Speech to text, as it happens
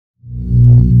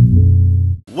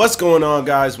What's going on,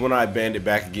 guys? OneEyedBandit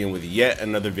back again with yet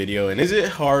another video. And is it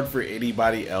hard for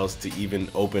anybody else to even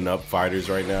open up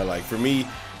fighters right now? Like, for me,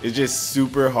 it's just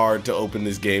super hard to open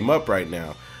this game up right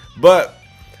now. But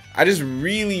I just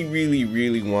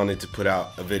really wanted to put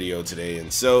out a video today,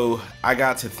 and so I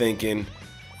got to thinking,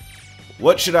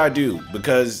 what should I do?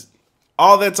 Because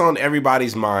all that's on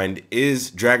everybody's mind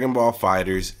is Dragon Ball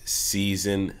FighterZ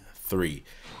Season 3.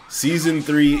 Season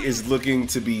 3 is looking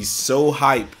to be so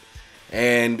hype,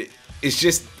 and it's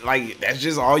just like, that's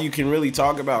just all you can really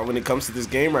talk about when it comes to this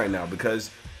game right now,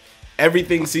 because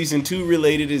everything Season 2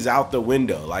 related is out the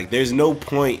window. Like, there's no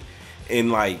point in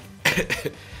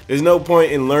there's no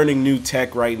point in learning new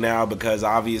tech right now, because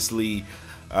obviously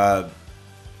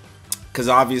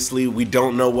we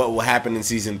don't know what will happen in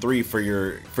Season 3 for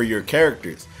your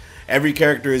characters. Every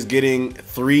character is getting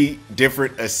 3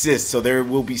 different assists, so there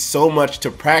will be so much to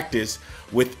practice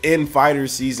within FighterZ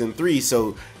Season 3.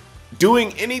 So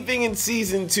doing anything in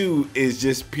Season 2 is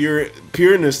just pure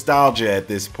nostalgia at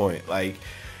this point. Like,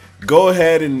 go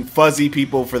ahead and fuzzy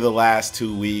people for the last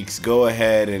 2 weeks. Go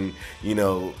ahead and, you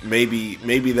know, maybe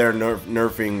they're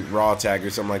nerfing raw tag or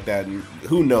something like that. And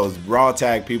who knows, raw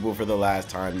tag people for the last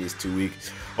time these 2 weeks,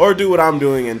 or do what I'm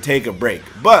doing and take a break.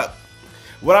 But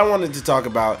what I wanted to talk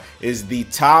about is the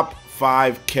top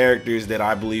 5 characters that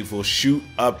I believe will shoot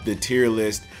up the tier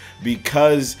list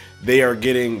because they are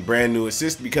getting brand new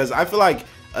assists. Because I feel like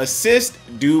assists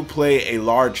do play a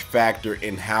large factor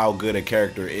in how good a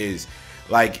character is.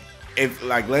 Like, if,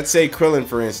 like, let's say Krillin,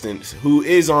 for instance, who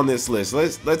is on this list.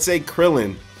 Let's say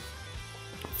Krillin,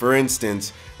 for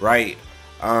instance, right?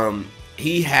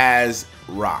 He has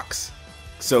rocks.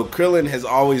 So Krillin has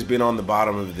always been on the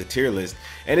bottom of the tier list,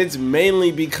 and it's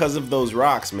mainly because of those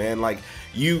rocks, man. Like,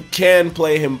 you can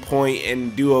play him point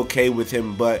and do okay with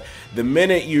him, but the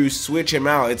minute you switch him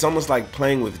out, it's almost like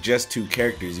playing with just 2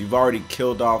 characters. You've already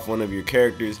killed off one of your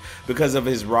characters because of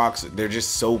his rocks. They're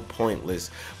just so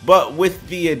pointless. But with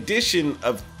the addition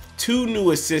of 2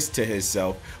 new assists to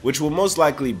himself, which will most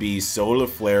likely be Solar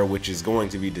Flare, which is going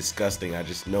to be disgusting, I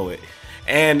just know it,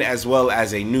 and as well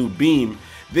as a new beam,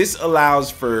 this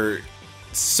allows for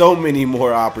so many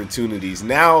more opportunities.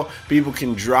 Now people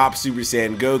can drop Super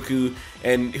Saiyan Goku,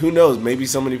 and who knows, maybe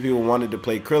so many people wanted to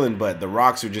play Krillin, but the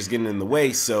rocks are just getting in the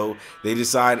way, so they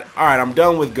decide, alright, I'm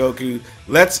done with Goku,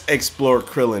 let's explore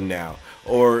Krillin now.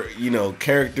 Or, you know,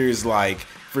 characters like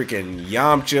freaking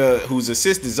Yamcha, whose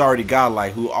assist is already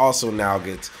godlike, who also now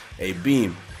gets a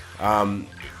beam.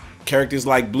 Characters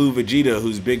like Blue Vegeta,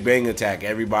 whose Big Bang attack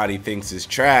everybody thinks is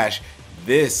trash.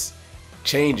 This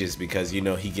changes because, you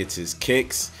know, he gets his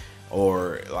kicks,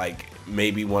 or like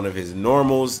maybe one of his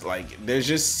normals. Like, there's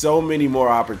just so many more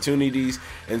opportunities.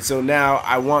 And so now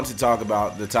I want to talk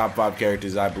about the top 5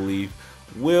 characters I believe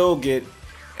will get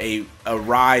a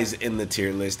rise in the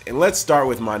tier list. And let's start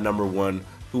with my number 1,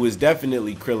 who is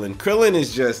definitely Krillin. Krillin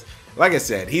is just, like I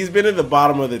said, he's been at the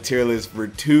bottom of the tier list for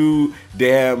too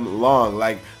damn long.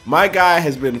 Like, my guy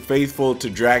has been faithful to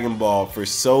Dragon Ball for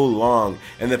so long,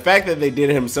 and the fact that they did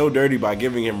him so dirty by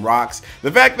giving him rocks,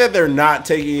 the fact that they're not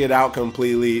taking it out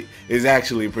completely is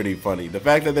actually pretty funny. The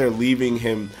fact that they're leaving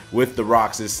him with the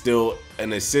rocks is still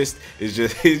an assist is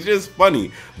just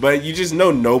funny. But you just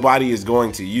know nobody is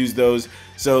going to use those,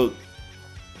 so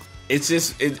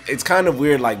it's kind of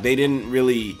weird. Like, they didn't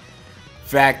really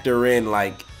factor in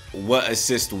like what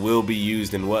assist will be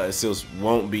used and what assist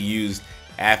won't be used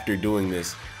after doing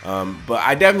this. But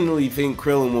I definitely think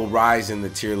Krillin will rise in the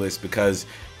tier list because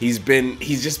he's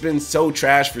just been so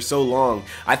trash for so long.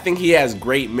 I think he has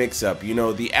great mix-up. You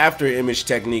know, the after image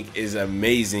technique is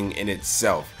amazing in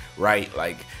itself, right?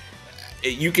 Like,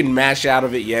 you can mash out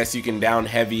of it, yes, you can down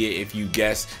heavy it if you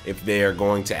guess if they are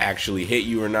going to actually hit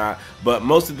you or not, but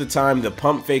most of the time the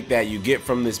pump fake that you get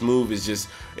from this move is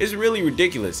really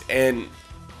ridiculous. And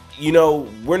you know,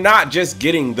 we're not just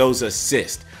getting those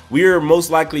assists, we are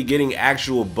most likely getting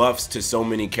actual buffs to so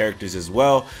many characters as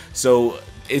well. So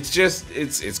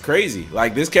it's crazy.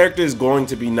 Like, this character is going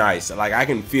to be nice. Like, I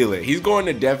can feel it. He's going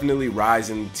to definitely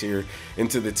rise into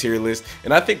the tier list,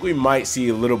 and I think we might see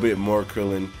a little bit more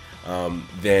Krillin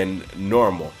than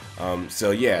normal. So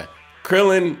yeah,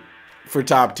 Krillin for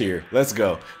top tier. Let's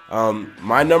go.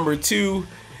 My number 2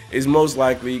 is most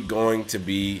likely going to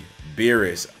be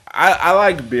Beerus. I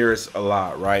like Beerus a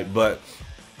lot, right? But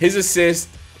his assist,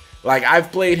 like, I've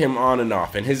played him on and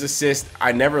off, and his assist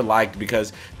I never liked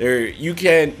because you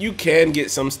can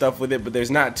get some stuff with it, but there's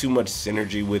not too much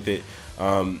synergy with it.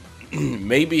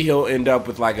 Maybe he'll end up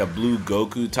with like a blue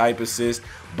Goku type assist,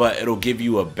 but it'll give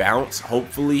you a bounce,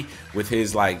 hopefully, with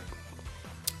his like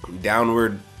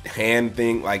downward hand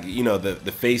thing, like, you know,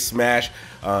 the face smash.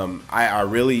 I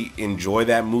really enjoy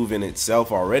that move in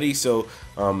itself already, so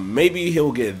maybe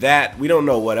he'll get that. We don't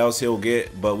know what else he'll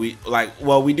get, but we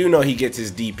do know he gets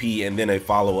his DP and then a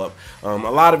follow-up. A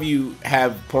lot of you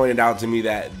have pointed out to me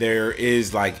that there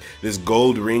is like this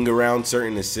gold ring around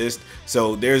certain assists,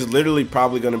 so there's literally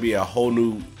probably going to be a whole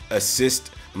new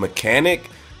assist mechanic,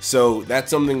 so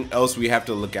that's something else we have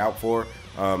to look out for.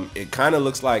 It kind of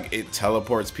looks like it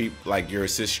teleports people, like your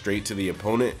assist, straight to the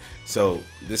opponent. So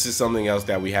this is something else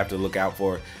that we have to look out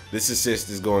for. This assist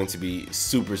is going to be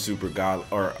super god,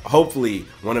 or hopefully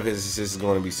one of his assists is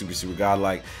going to be super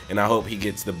godlike, and I hope he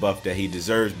gets the buff that he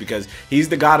deserves, because he's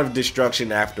the god of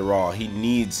destruction after all. He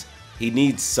needs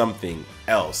something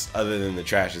else other than the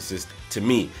trash assist, to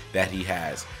me, that he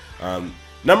has.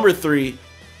 Number 3,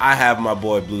 I have my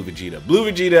boy Blue Vegeta.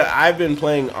 Blue Vegeta, I've been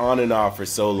playing on and off for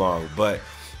so long, but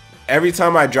every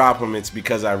time I drop him, it's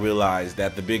because I realize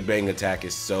that the Big Bang attack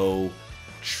is so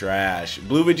trash.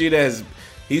 Blue Vegeta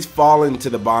he's fallen to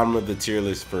the bottom of the tier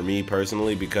list for me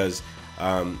personally, because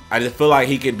I just feel like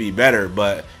he could be better,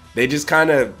 but they just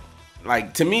kind of,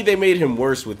 like, to me, they made him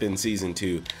worse within season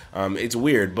 2. It's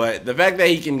weird, but the fact that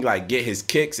he can like get his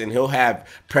kicks and he'll have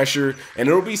pressure, and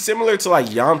it'll be similar to like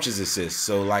Yamcha's assist.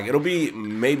 So like it'll be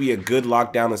maybe a good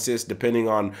lockdown assist depending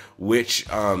on which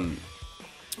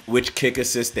kick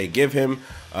assist they give him.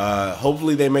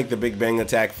 Hopefully they make the Big Bang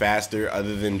attack faster,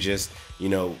 other than just, you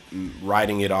know,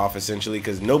 riding it off essentially,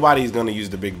 because nobody's going to use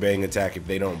the Big Bang attack if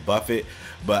they don't buff it.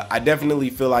 But I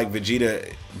definitely feel like Blue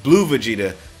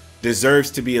Vegeta deserves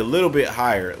to be a little bit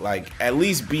higher, like at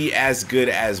least be as good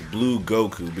as Blue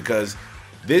Goku, because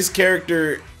this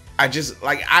character,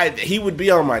 he would be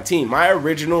on my team. My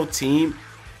original team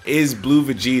is Blue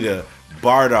Vegeta,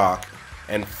 Bardock,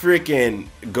 and freaking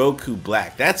Goku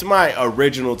Black. That's my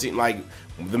original team. Like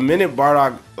the minute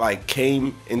Bardock like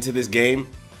came into this game,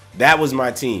 that was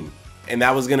my team, and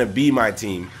that was gonna be my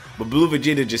team. But Blue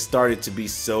Vegeta just started to be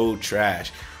so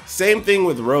trash. Same thing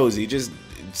with Rose. He just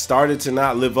started to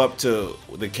not live up to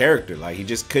the character. Like he's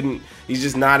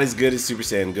just not as good as Super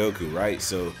Saiyan Goku, right?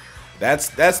 So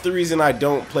that's the reason I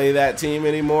don't play that team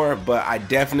anymore. But I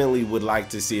definitely would like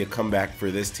to see a comeback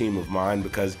for this team of mine,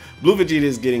 because Blue Vegeta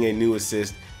is getting a new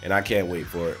assist and I can't wait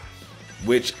for it.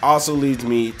 Which also leads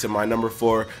me to my number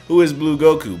 4, who is Blue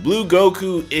Goku. Blue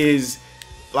Goku is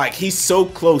like, he's so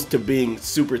close to being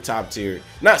super top tier.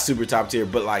 Not super top tier,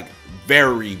 but like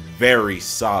very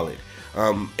solid.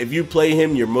 If you play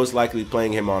him, you're most likely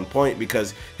playing him on point,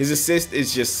 because his assist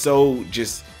is just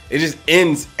it just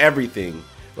ends everything.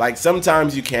 Like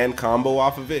sometimes you can combo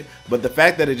off of it, but the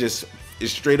fact that it just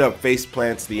straight up face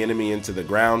plants the enemy into the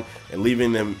ground and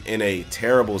leaving them in a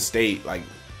terrible state, like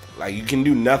you can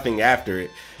do nothing after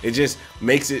it. It just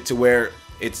makes it to where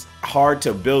it's hard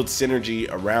to build synergy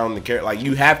around the character. Like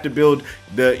you have to build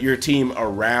your team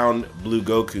around Blue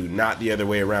Goku, not the other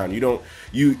way around.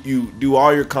 You do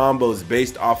all your combos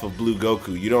based off of Blue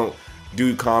Goku. You don't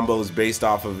do combos based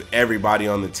off of everybody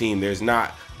on the team. There's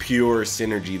not pure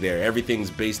synergy there. Everything's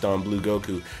based on Blue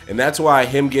Goku, and that's why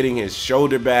him getting his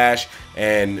shoulder bash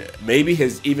and maybe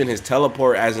even his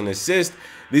teleport as an assist,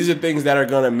 these are things that are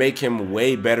going to make him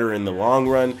way better in the long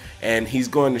run, and he's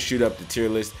going to shoot up the tier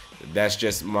list. That's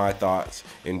just my thoughts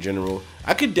in general.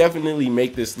 I could definitely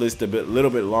make this list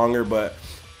little bit longer, but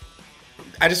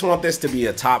I just want this to be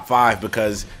a top 5,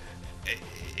 because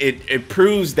it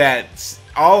proves that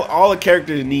all a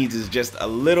character needs is just a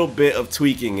little bit of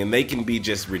tweaking, and they can be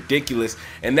just ridiculous.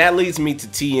 And that leads me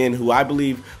to Tien, who I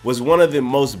believe was one of the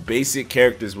most basic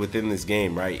characters within this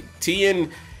game, right?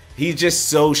 Tien, he's just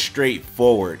so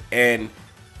straightforward, and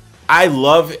I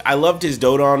loved his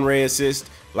Dodon Ray assist.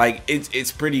 Like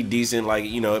it's pretty decent. Like,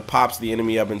 you know, it pops the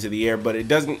enemy up into the air, but it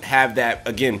doesn't have that,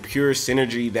 again, pure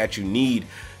synergy that you need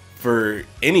for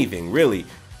anything really.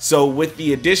 So with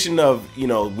the addition of, you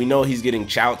know, we know he's getting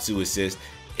Chaozu assist,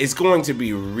 it's going to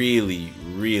be really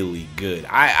good.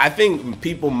 I think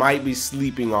people might be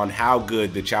sleeping on how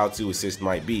good the Chaozu assist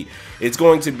might be. It's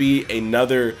going to be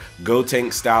another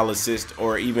Gotenks style assist,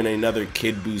 or even another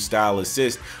Kid Buu style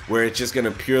assist, where it's just going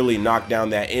to purely knock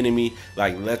down that enemy.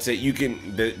 Like, let's say you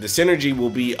can, the synergy will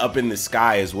be up in the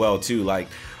sky as well too. Like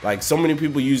so many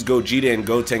people use Gogeta and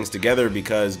Gotenks together,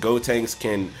 because Gotenks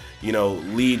can, you know,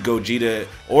 lead Gogeta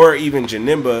or even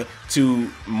Janemba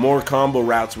to more combo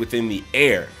routes within the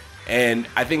air. And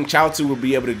I think Chaozu will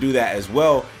be able to do that as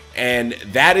well, and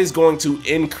that is going to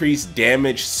increase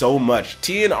damage so much.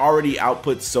 Tien already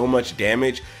outputs so much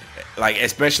damage, like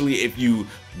especially if you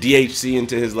DHC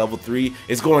into his level 3,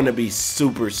 it's going to be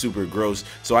super gross.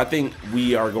 So I think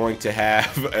we are going to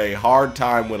have a hard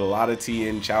time with a lot of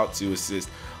Tien Chaozu assist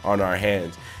on our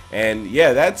hands. And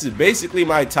yeah, that's basically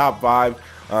my top 5.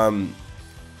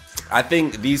 I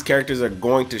think these characters are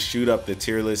going to shoot up the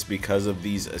tier list because of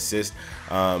these assists.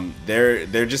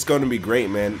 They're just going to be great,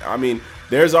 man. I mean,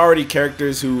 there's already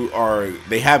characters who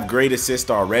they have great assists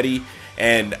already,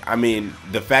 and I mean,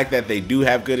 the fact that they do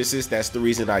have good assists, that's the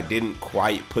reason I didn't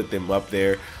quite put them up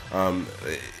there.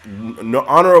 No,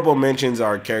 honorable mentions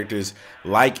are characters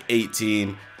like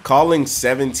 18. Calling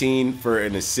 17 for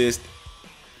an assist,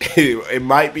 it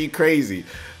might be crazy.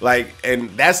 Like, and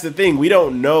that's the thing, we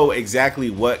don't know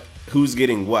exactly who's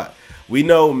getting what. We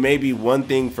know maybe one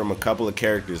thing from a couple of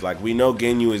characters. Like, we know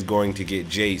Ginyu is going to get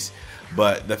Jace,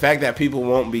 but the fact that people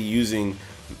won't be using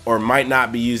or might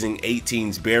not be using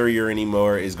 18's barrier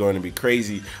anymore is going to be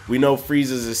crazy. We know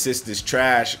Frieza's assist is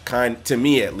trash, to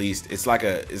me at least. It's like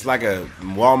a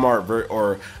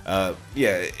Walmart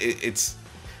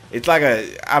it's like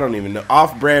a, I don't even know,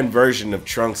 off-brand version of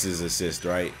Trunks' assist,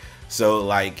 right? So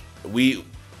like we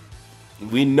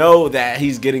know that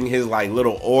he's getting his like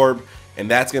little orb, and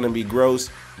that's gonna be gross.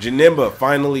 Janemba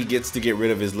finally gets to get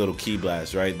rid of his little Ki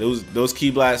Blast, right? Those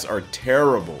Ki Blasts are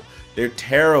terrible. They're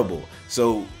terrible.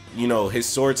 So, you know, his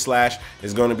Sword Slash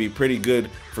is going to be pretty good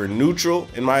for neutral,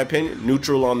 in my opinion.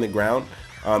 Neutral on the ground.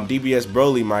 DBS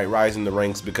Broly might rise in the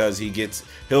ranks because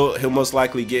he'll most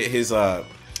likely get his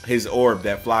orb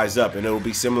that flies up, and it'll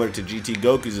be similar to GT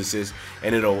Goku's assist,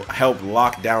 and it'll help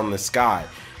lock down the sky.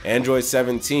 Android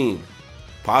 17,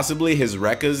 possibly his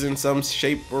Rekkas in some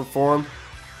shape or form.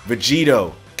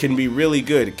 Vegito can be really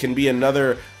good. It can be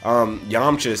another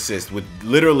Yamcha assist with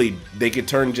literally they could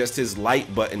turn just his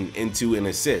light button into an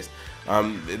assist.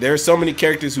 There are so many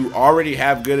characters who already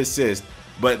have good assists,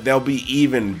 but they'll be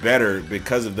even better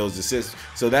because of those assists.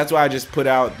 So that's why I just put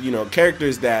out, you know,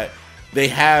 characters that they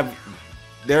have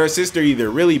their assists are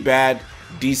either really bad,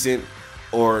 decent,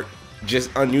 or just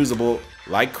unusable,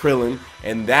 like Krillin,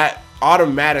 and that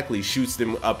automatically shoots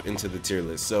them up into the tier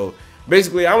list. So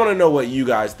basically, I want to know what you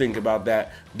guys think about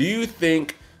that. Do you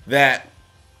think that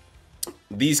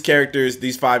these characters,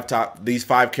 these five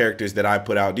characters that I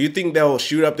put out, do you think they'll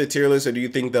shoot up the tier list, or do you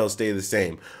think they'll stay the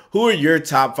same? Who are your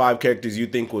top 5 characters you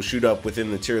think will shoot up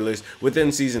within the tier list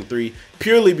within season 3,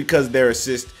 purely because their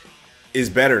assist is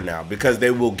better now, because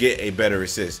they will get a better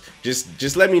assist?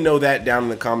 Just let me know that down in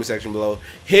the comment section below.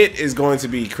 Hit is going to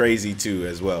be crazy too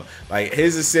as well. Like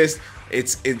his assist,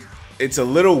 it's a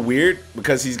little weird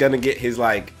because he's gonna get his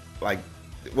like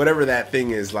whatever that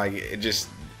thing is, like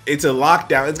it's a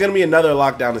lockdown. It's gonna be another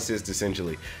lockdown assist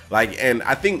essentially. Like, and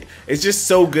I think it's just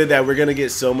so good that we're gonna get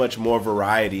so much more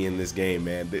variety in this game,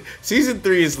 man. Season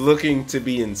 3 is looking to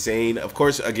be insane. Of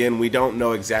course, again, we don't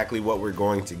know exactly what we're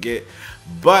going to get,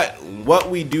 but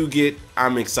what we do get,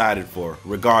 I'm excited for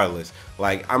regardless.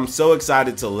 Like, I'm so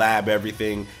excited to lab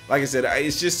everything. Like I said,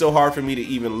 it's just so hard for me to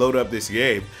even load up this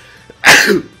game.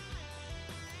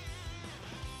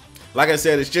 Like I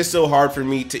said, it's just so hard for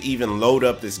me to even load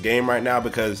up this game right now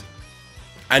because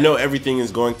I know everything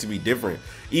is going to be different.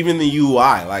 Even the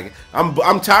UI, like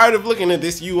I'm tired of looking at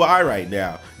this UI right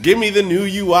now. Give me the new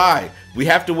UI. We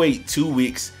have to wait 2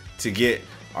 weeks to get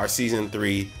our season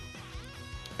 3,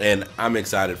 and I'm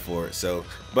excited for it. So,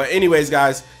 but anyways,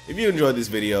 guys, if you enjoyed this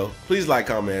video, please like,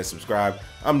 comment, and subscribe.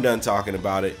 I'm done talking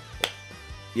about it.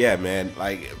 Yeah, man.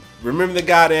 Like, remember the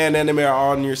God and anime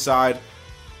are on your side.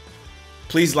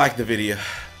 Please like the video.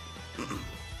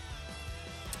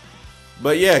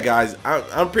 But yeah, guys,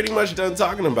 I'm pretty much done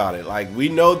talking about it. Like, we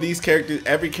know these characters,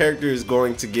 every character is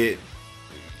going to get,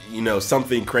 you know,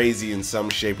 something crazy in some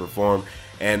shape or form,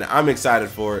 and I'm excited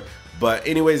for it. But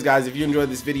anyways, guys, if you enjoyed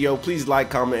this video, please like,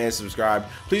 comment, and subscribe.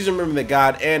 Please remember that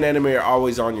God and anime are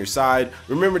always on your side.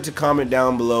 Remember to comment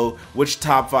down below which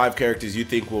top 5 characters you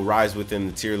think will rise within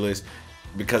the tier list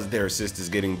because their assist is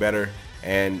getting better.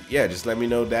 And yeah, just let me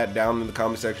know that down in the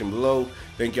comment section below.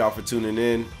 Thank y'all for tuning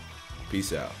in.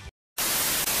 Peace out.